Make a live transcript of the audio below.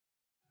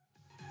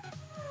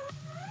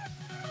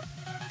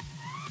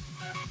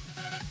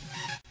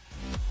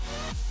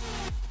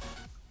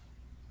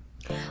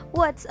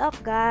What's up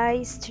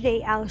guys?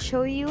 Today I'll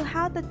show you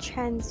how to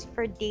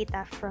transfer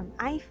data from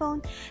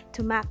iPhone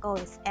to Mac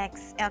OS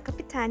X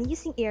Capitan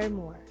using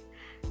AirMore.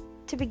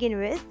 To begin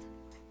with,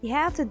 you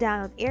have to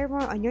download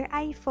AirMore on your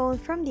iPhone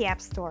from the App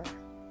Store.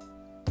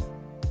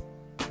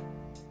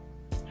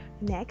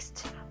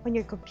 Next, on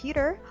your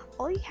computer,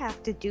 all you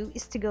have to do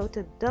is to go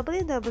to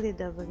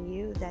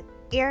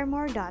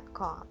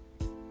www.airmore.com.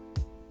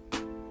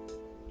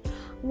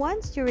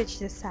 Once you reach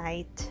the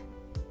site,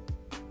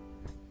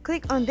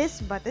 click on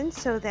this button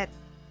so that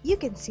you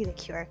can see the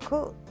QR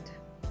code.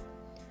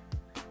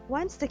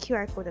 Once the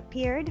QR code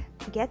appeared,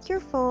 get your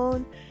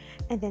phone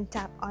and then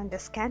tap on the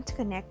Scan to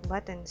Connect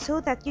button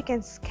so that you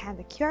can scan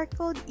the QR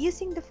code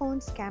using the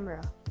phone's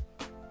camera.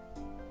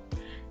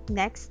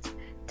 Next,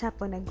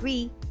 tap on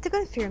Agree to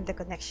confirm the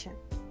connection.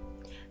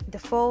 The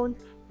phone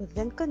will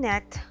then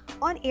connect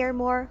on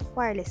AirMore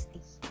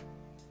wirelessly.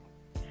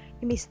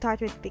 You may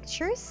start with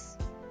pictures.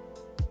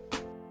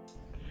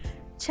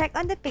 Check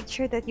on the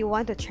picture that you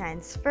want to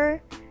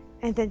transfer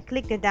and then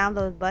click the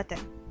download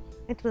button.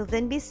 It will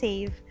then be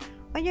saved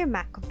on your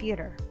Mac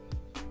computer.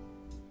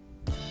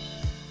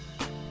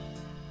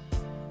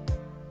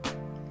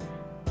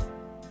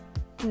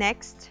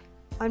 Next,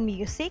 on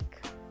Music,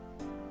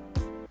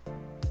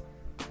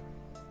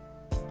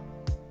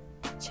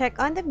 check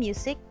on the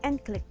music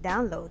and click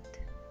Download.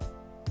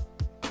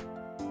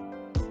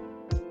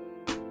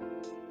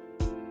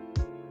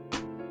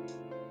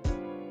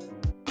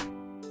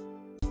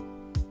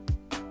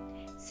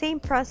 Same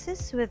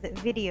process with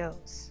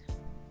videos.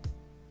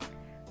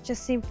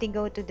 Just simply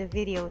go to the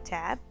Video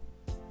tab.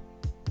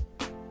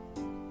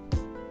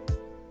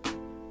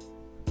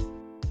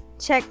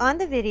 Check on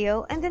the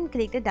video and then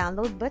click the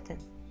Download button.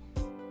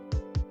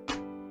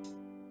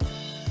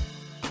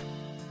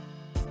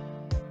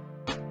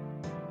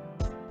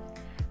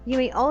 You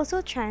may also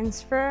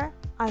transfer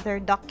other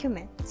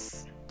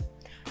documents.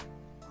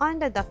 On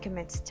the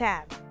Documents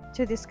tab,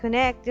 to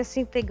disconnect, just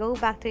simply go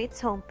back to its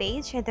home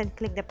page and then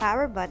click the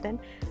power button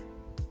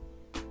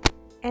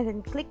and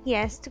then click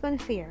Yes to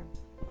confirm.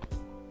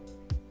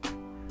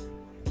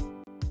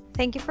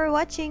 Thank you for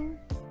watching.